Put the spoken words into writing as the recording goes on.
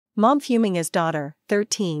Mom fuming as daughter,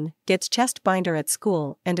 13, gets chest binder at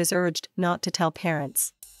school and is urged not to tell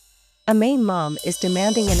parents. A Maine mom is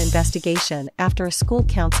demanding an investigation after a school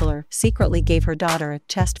counselor secretly gave her daughter a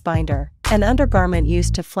chest binder, an undergarment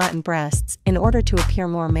used to flatten breasts in order to appear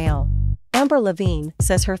more male. Amber Levine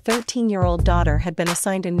says her 13-year-old daughter had been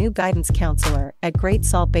assigned a new guidance counselor at Great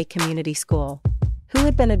Salt Bay Community School, who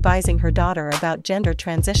had been advising her daughter about gender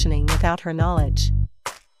transitioning without her knowledge.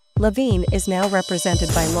 Levine is now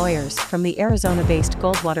represented by lawyers from the Arizona-based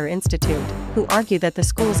Goldwater Institute, who argue that the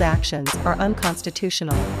school's actions are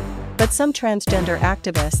unconstitutional. But some transgender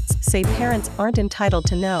activists say parents aren't entitled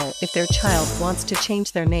to know if their child wants to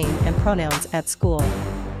change their name and pronouns at school.